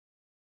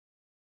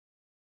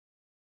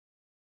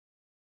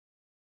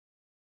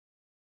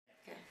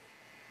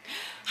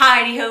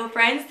Heidi ho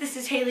friends, this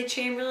is Haley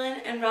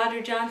Chamberlain and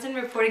Roger Johnson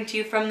reporting to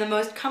you from the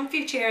most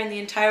comfy chair in the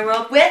entire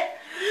world with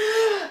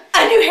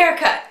a new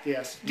haircut.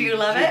 Yes. Do you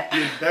love it?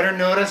 You better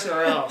notice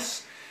or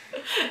else.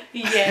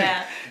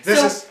 Yeah.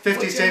 This is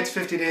 50 States,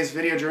 50 Days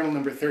video journal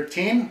number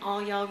 13. Oh,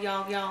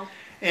 y'all.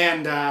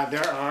 And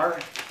there are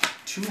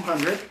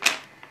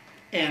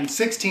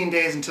 216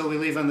 days until we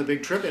leave on the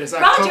big trip. It is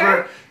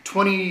October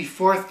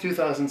 24th,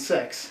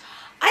 2006.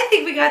 I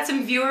think we got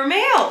some viewer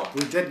mail.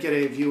 We did get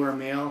a viewer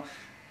mail.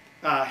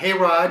 Hey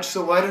Raj,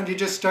 so why don't you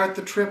just start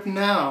the trip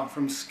now?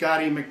 From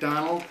Scotty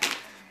McDonald.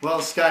 Well,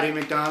 Scotty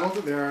McDonald,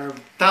 there are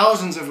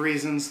thousands of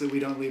reasons that we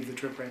don't leave the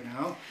trip right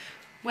now.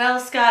 Well,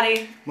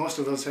 Scotty. Most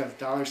of those have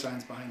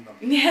 $signs behind them.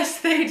 Yes,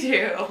 they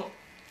do.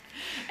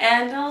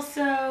 And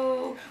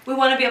also, we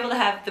want to be able to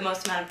have the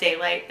most amount of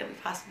daylight that we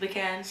possibly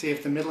can. See,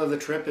 if the middle of the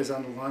trip is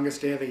on the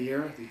longest day of the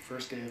year, the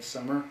first day of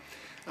summer,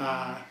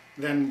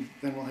 then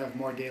we'll have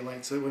more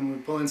daylight. So when we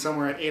pull in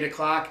somewhere at 8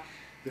 o'clock,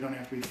 we don't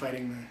have to be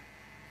fighting the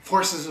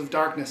forces of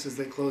darkness as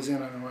they close in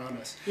and around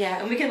us.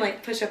 Yeah, and we can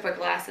like push up our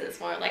glasses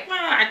more like,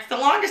 it's the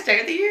longest day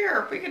of the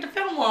year. We get to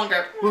film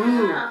longer.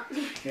 Woohoo!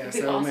 Yes,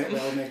 that'll make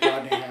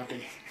Rodney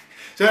happy.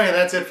 So anyway,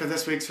 that's it for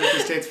this week's 50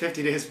 States,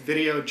 50 Days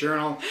video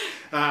journal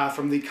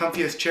from the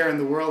comfiest chair in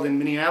the world in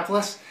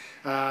Minneapolis.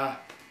 Yeah,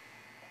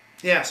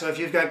 so if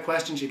you've got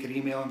questions, you can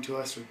email them to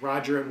us at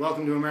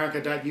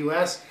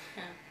roger@welcometoamerica.us.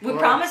 Yeah. We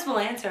promise we'll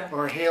answer.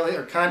 Or Haley,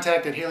 or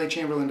contact at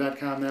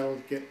haleychamberlain.com.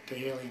 That'll get to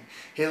Haley.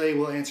 Haley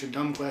will answer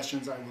dumb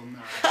questions. I will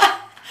not.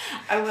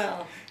 I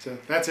will. So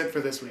that's it for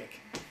this week.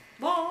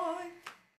 Bye.